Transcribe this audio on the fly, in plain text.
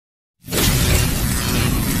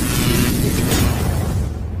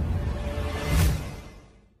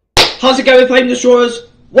How's it going, Flame Destroyers?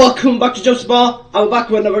 Welcome back to Joseph Bar. I'm back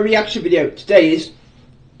with another reaction video. Today is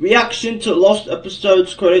reaction to Lost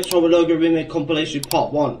Episodes Credits from a Logo Remake Compilation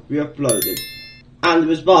Part 1 re-uploaded. And it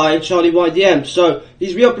was by Charlie YDM. So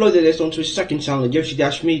he's re-uploaded this onto his second channel,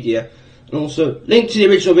 Yoshi-Media. And also, link to the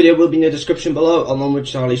original video will be in the description below, along with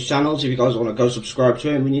Charlie's channels. If you guys want to go subscribe to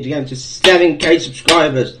him, we need to get him to 7k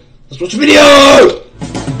subscribers. Let's watch the video!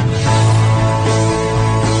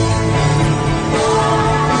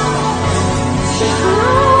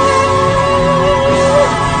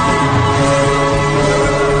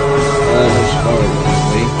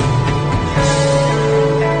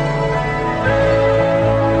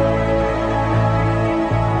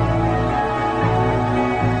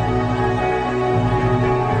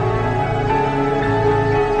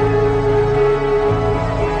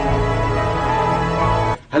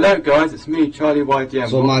 Hello guys, it's me, Charlie YDM.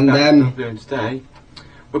 So man, today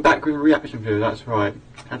we're back with a reaction video. That's right.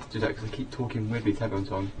 I had to do that because I keep talking with these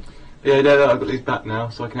headphones on. But yeah, no, I've got these back now,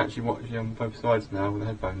 so I can actually watch you on both sides now with the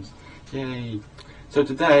headphones. Yay! So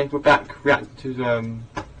today we're back reacting to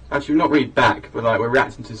actually we're not really back, but like we're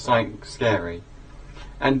reacting to something scary.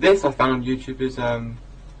 And this I found on YouTube is I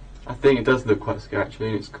think it does look quite scary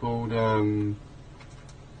actually. It's called The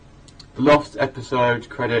Lost Episode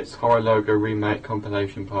Credits Horror Logo Remake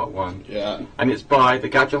Compilation Part 1. Yeah. And it's by the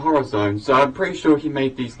Gadget Horror Zone. So I'm pretty sure he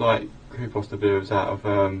made these like creepypasta videos out of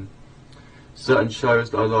certain shows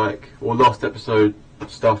that I like, or lost episode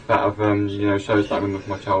stuff out of you know, shows that I remember from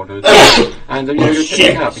my childhood. And you know, check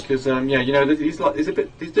it out because yeah, you know, these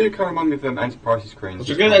do kind of remind me of Enterprise screens. It's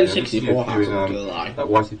a good N64 that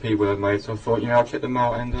YCP would have made. So I thought, you know, I'll check them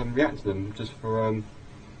out and react to them just for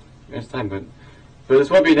entertainment. But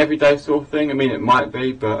this won't be an everyday sort of thing. I mean, it might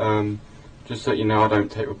be, but just so you know, I don't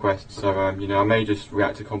take requests. So you know, I may just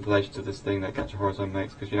react to compilations of this thing that Gadget Horror Zone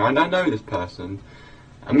makes because you know I know this person.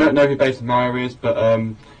 I don't know who Basin Mario is, but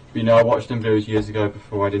you know, I watched them videos years ago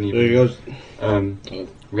before I didn't even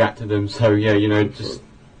react to them. So yeah, you know, just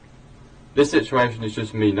this situation is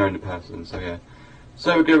just me knowing the person. So yeah.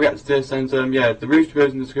 So we're going to react to this, and yeah, the root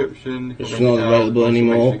videos in the description. It's not available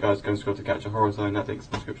anymore. Make sure you guys go and scroll to Gadget Horror Zone. That link's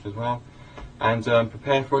in the description as well. And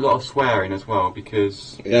prepare for a lot of swearing as well,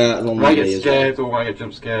 because when I get scared or when I get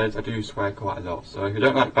jump scared, I do swear quite a lot. So if you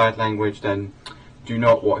don't like bad language, then do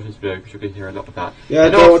not watch this video because you're going to hear a lot of that. Yeah,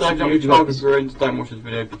 and also, if your childhood ruined, don't watch this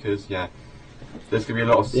video because yeah, there's going to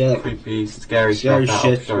be a lot of creepy, scary stuff out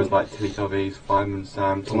of shows like Teletubbies, Fireman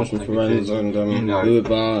Sam, Thomas and you know,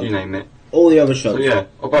 you name it. All the other shows. So yeah,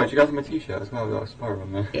 oh right, you guys have my t-shirt as well, I've got a spiral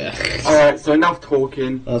on there. Yeah. Alright, so enough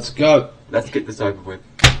talking. Let's go. Let's get this over with.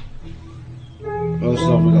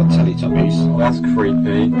 Also, we got Teletubbies. Oh, that's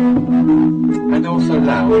creepy. And also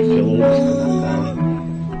loud.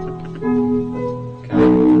 Okay.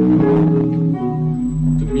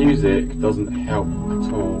 The music doesn't help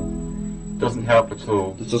at all. Doesn't help at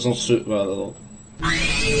all. It doesn't suit well at all.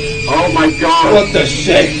 Oh my god! What the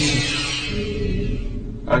shit?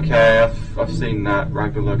 Okay, I've seen that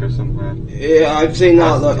Ragdoll logo somewhere. Yeah, I've seen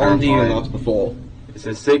that like, on the internet before. It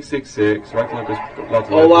says 666, Ragdoll logo's got blood.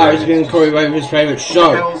 Oh wow, he's been Corey Raven's favourite show.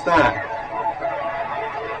 What the hell's that?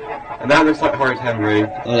 And that looks like Horrid Henry.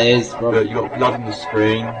 That is, bro. But you got blood on the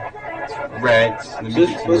screen. It's red.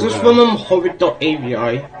 Was this from Horrid.avi? I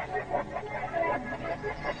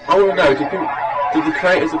want to know, did the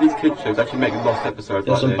creators of these kids shows actually make lost episodes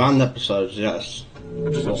like this? There's some banned episodes, yes. I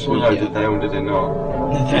just want to know, did they or did they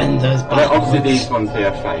not? The vendors, obviously these ones here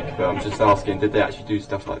are fake, but I'm just asking, did they actually do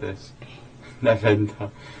stuff like this? No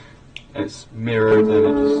vendor. It's mirrored and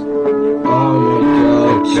it just... Oh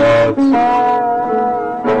my god.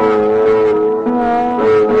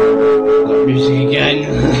 That music again.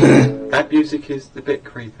 That music is a bit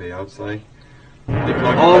creepy, I'd say. Oh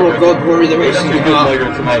my god, Rory the Racing Car. It's a good logo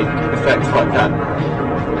to make effects like that.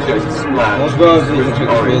 Shows a splash.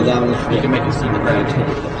 You can make it seem red.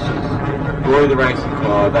 Rory the Racing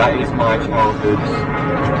Car, that is my childhood.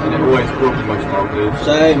 And it always will be my childhood.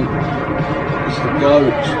 Same. It's the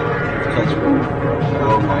goat.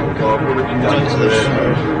 Oh my god, what have you done to it?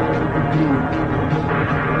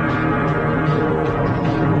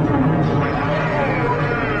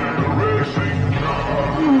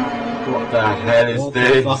 What the hell is this? What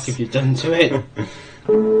the fuck have you done to it?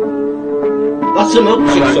 That's a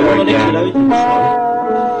milkshake, so I'm gonna get out.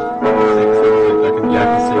 Yeah, I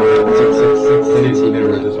can see it. It's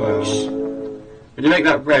mirrored as well. When you make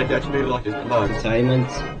that red, it actually looks like it's blood. Entertainment.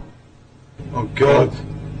 Oh god.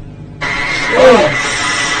 Oh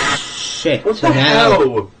shit. What the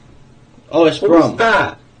hell? Oh, it's what was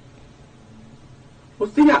that?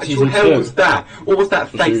 What the actual hell was that? What was that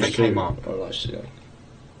face that came up? Oh, I see.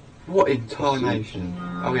 What intonation?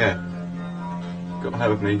 Oh yeah. got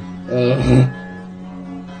ahead of me.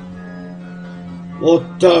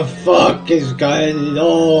 What the fuck is going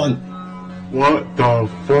on? What the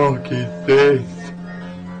fuck is this?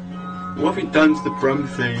 What have you done to the drum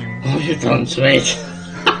theme? What have you done to it?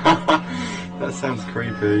 That sounds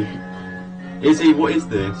creepy. Izzy, what is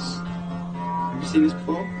this? Have you seen this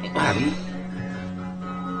before? I haven't.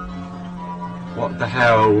 What the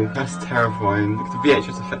hell? That's terrifying. Look at the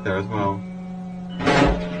VHS effect there as well.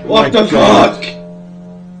 What the fuck?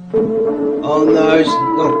 Oh no, it's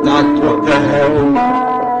not that. What the hell?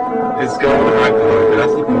 It's got the right though,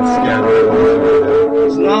 that's even scary.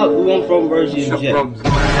 It's not the one from Rosie and Jim. Bombs.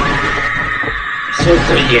 So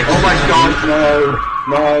brilliant. Oh my god,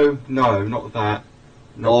 no, not that.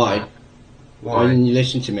 Not Why? That. Why didn't you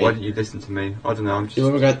listen to me? Why didn't you listen to me? I don't know, I'm just...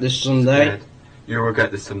 You'll regret this someday. Scared. You'll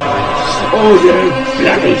regret this someday. Oh, you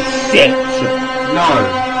bloody shit! No!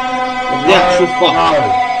 The actual fuck. No!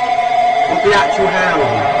 What the actual hell?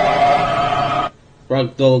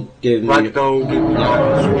 Ragdoll give me... Ragdoll give me...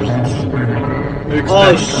 Oh,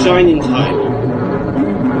 it's shining time.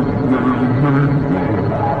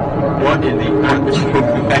 What in the actual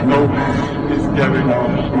hell is going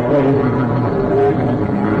on?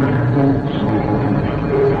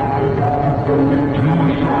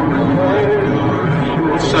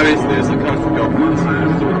 What show is this? I kind of forgot what this is.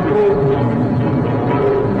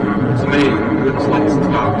 To me, it looks like it's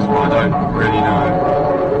Tugs, but I don't really know.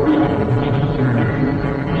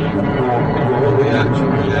 What the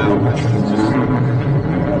actual hell? This is just...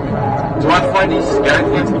 Do I find these scary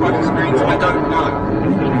things to fucking screens? I don't know.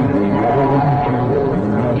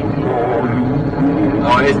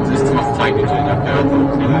 Oh, it's just too much tank engine, okay, I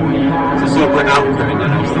thought so. So sort of like output in there,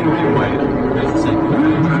 I was thinking, wait, it's the same thing.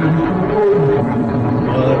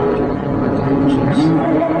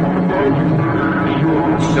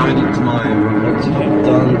 Shining time. What have you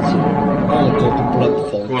done to... Oh god, the blood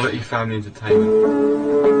fall. Quality family entertainment.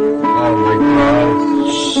 Oh my god.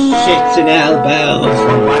 Shit in elbows. Let's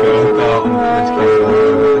run back to the start on this camera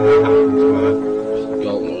and what happened to her.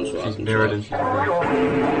 God knows what She's happened to mirrored her. and she's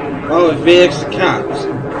mirrored. Oh, Felix the cat.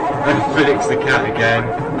 And Felix the cat again.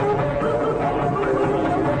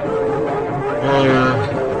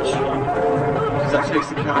 Is that Felix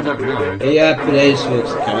the cat? I don't know. Yeah, but it is Felix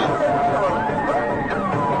the cat.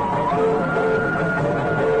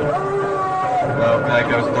 Well, there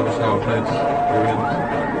goes double childhood. Brilliant.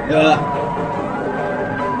 Yeah.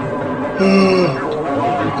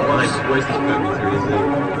 Where's this put me through, is it?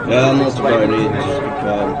 Yeah, I'm not going to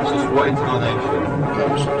It's just what incarnation?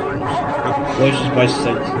 Voices by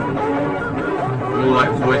Satan. More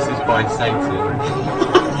like voices by Satan.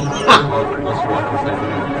 That's what I can say to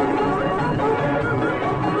that.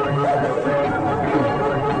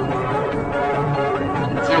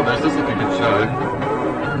 Tell this looks like a good show.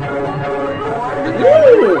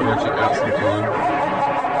 Watch it out sometime.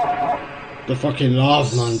 The fucking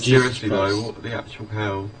love, man. Seriously Jesus though, Christ. what the actual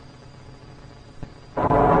hell?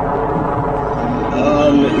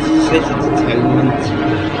 It's shit entertainment.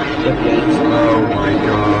 Oh my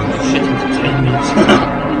god. Shit entertainment.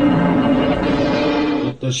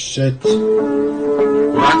 What the shit?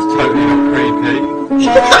 Well, that's totally not creepy.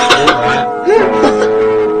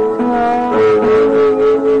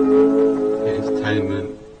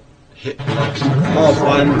 Entertainment. Hit plug. Oh,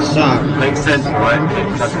 fine, Sam. Makes sense, right? Hit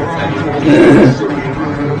plug entertainment.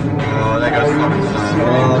 Oh, there goes fucking Sam.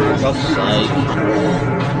 Oh, for God's sake.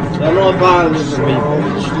 They're not bad as people.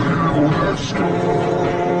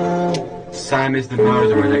 Sam is the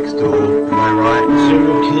murderer next door, am I right?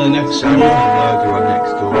 Serial killer next Sam door. is the murderer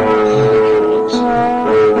next door.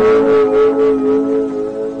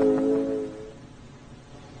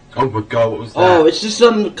 Oh my god, what was that? Oh, it's just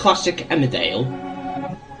some classic Emmerdale.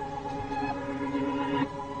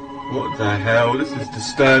 What the hell? This is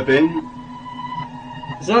disturbing.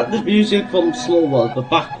 Is that the music from Small World, but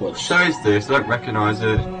backwards? What show is this? I don't recognise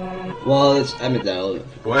it. Well, it's Emmerdale.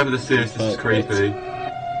 Whatever this is creepy.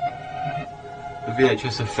 The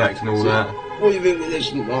VHS effect and all that. What do you think of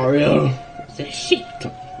this, Mario? It's a shit.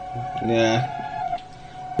 Yeah.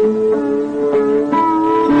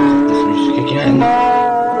 This music again.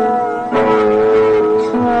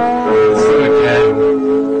 So again.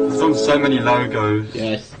 It's on so many logos.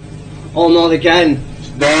 Yes. Oh, not again.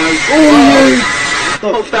 No. Oh,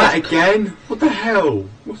 Not that again. What the hell?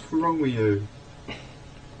 What's wrong with you?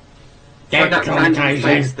 Get that random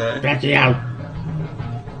face there. Bloody hell.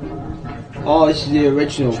 Oh, this is the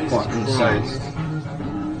original fucking sound. Christ.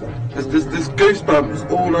 There's goosebumps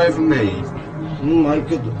all over me. Oh my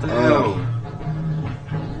god. What the hell?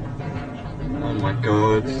 Oh my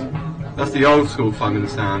god. That's the old school fun and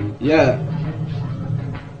sound. Yeah.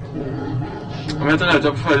 I mean, I don't know, do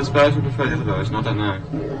I prefer this version or prefer the other version? I don't know.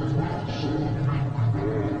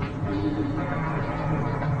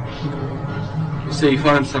 You see,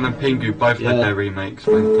 Fire and Sun and Pingu both had their remakes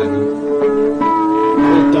for entertainment.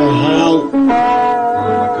 What the hell? Oh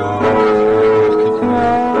my god.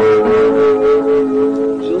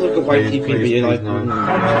 Sounds like a YTP video, like... no. Oh my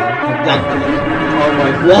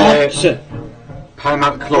god! What?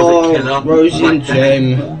 Paramount Closet Killer. Rosie and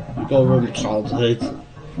Jim. Go from childhood.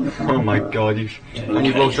 Oh my god, and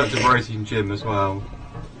you've also had to Rosie and Jim as well.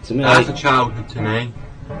 To me, that's a childhood to me.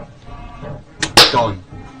 Gone.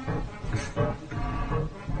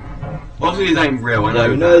 Obviously these ain't real, I know. Yeah,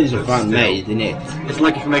 we know these are fan-made, innit? It's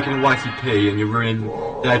like if you're making a YTP and you're ruining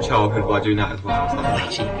their childhood by doing that as well.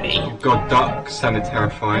 YTP. You've got ducks sounded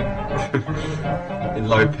terrifying. In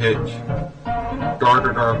low pitch. We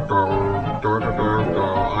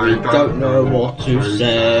don't know what to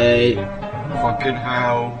say. Fucking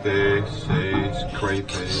hell, this is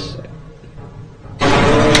creepy.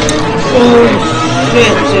 Oh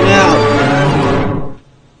shit, now.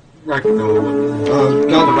 Ragdoll. Oh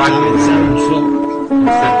god damn it, Central.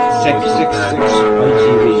 666 OTV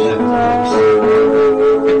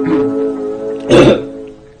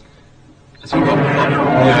So we've got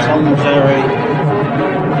Tom and Jerry.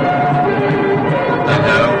 What the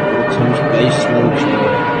hell? Tom's basement.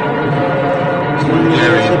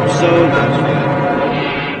 Jerry. Episode.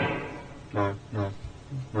 No.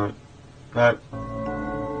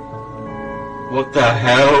 What the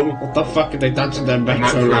hell? What the fuck are they dancing their Metro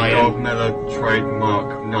Metro Lion? Gold Miller trademark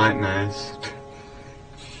nightmares.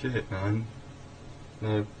 Shit, man.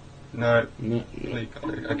 No. Please,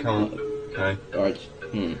 I can't. Okay. Right.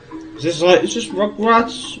 Is this like, is this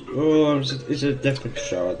Rugrats? Or is it a different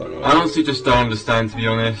show? I don't know. I honestly just don't understand, to be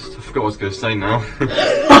honest. I forgot what I was going to say now.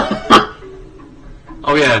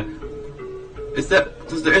 Oh yeah. Is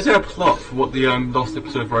there a plot for what the last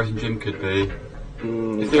episode of Rosie and Jim could be?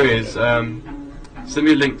 If there is, send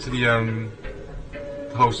me a link to the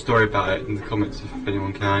whole story about it in the comments if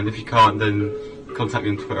anyone can. If you can't, then contact me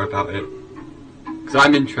on Twitter about it. Because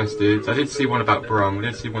I'm interested. I did see one about Brum. I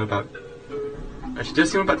did see one about... Actually, did I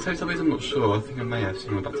see one about Teletubbies? I'm not sure. I think I may have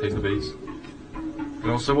seen one about Teletubbies. And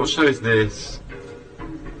also, what show is this?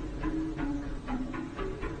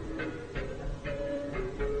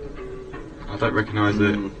 I don't recognise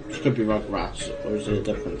it. It could be Rugrats, or is it a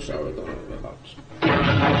different show? I don't know about. I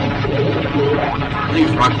think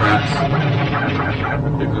it's Rugrats.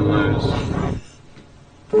 Pick one of those.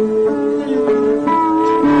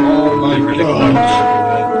 Oh my god.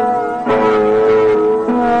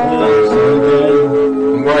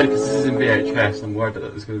 I'm worried because this is in VHS. I'm worried that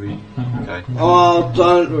there's going to be. Okay. Oh,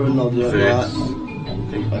 don't ruin all the that.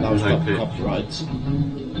 That was copyright.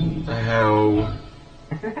 The hell?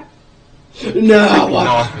 No!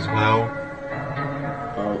 Knife as well.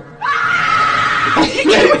 Oh.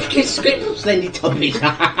 Get screamed from Teletubbies.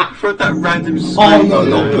 For that random scream. Oh no,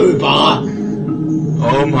 not Booba!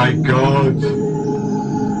 Oh my god.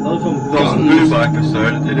 That was a Booba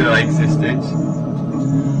episode. I didn't know they existed.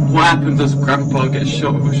 What happened does Grandpa get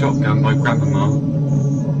shot with a shotgun by Grandmama?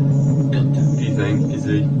 Do you think? Is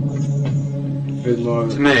he?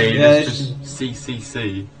 To me, it's just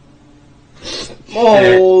CCC.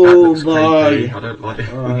 Oh my! my! I don't like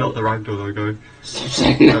it. Not the ragdoll logo.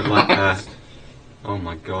 I don't like that. Oh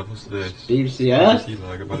my god, what's this? BBC Earth? BBC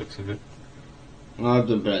logo by the looks of it. I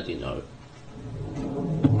don't bloody know.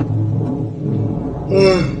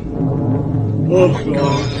 Oh my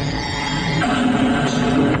god.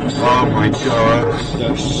 Oh my god.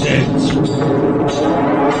 The shit.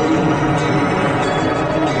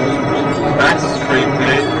 That's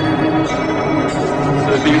creepy. So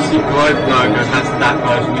the BBC Globe logo has that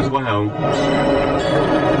version as well.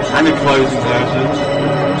 And a closed version.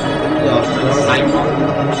 Yeah, The same one.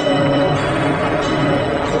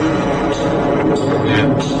 Yeah.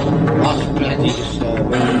 That's bloody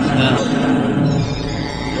disturbing, isn't it?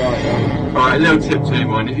 Alright, a little tip to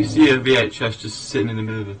anyone. If you see a VHS just sitting in the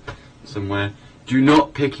middle of somewhere, do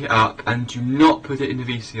not pick it up and do not put it in the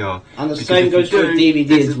VCR. And the same goes for a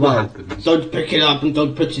DVD as well. Don't pick it up and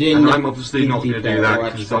don't put it in. And I'm obviously not going to do that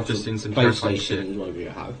because I've just seen some terrifying shit. Whatever you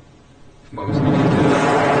have. What was it? Oh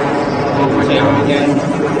my god.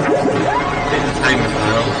 Entertainment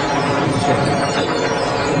now.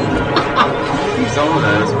 These are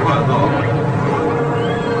there, there's quite a lot.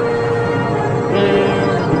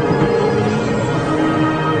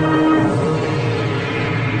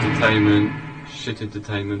 Entertainment. Shit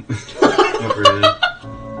entertainment. Not really.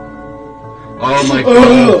 Oh my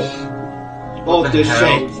gosh. What the hell?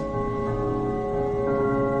 shit.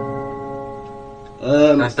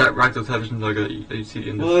 That's that ragdoll television logo that you see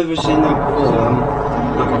in the... I've never seen that before.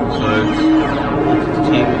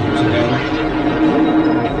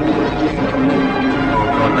 Oh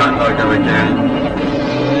god, that logo again.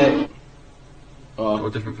 Oh,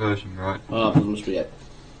 a different version, right? that must be it.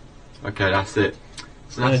 Okay, that's it.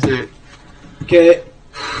 So that's it. Okay.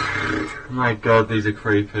 My god, these are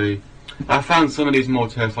creepy. I found some of these more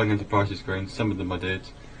terrifying Enterprise screens. Some of them I did,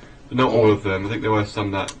 but not all of them. I think there were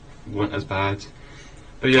some that weren't as bad.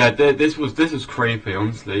 But yeah, this was creepy.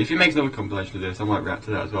 Honestly, if he makes another compilation of this, I might react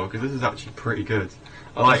to that as well because this is actually pretty good.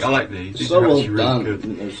 I like these. These are actually really good.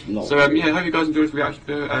 So yeah, hope you guys enjoyed this reaction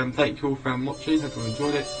video. Thank you all for watching. Hope you all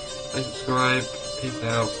enjoyed it. Please subscribe. Peace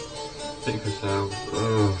out. Think for yourselves.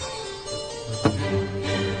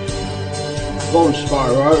 Bone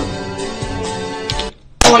Spyro.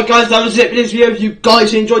 Alright guys, that was it for this video. If you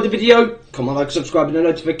guys enjoyed the video, come on, like, subscribe, and the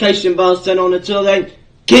notification bell, turn on. Until then,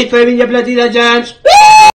 keep flaming your bloody legends. Woo!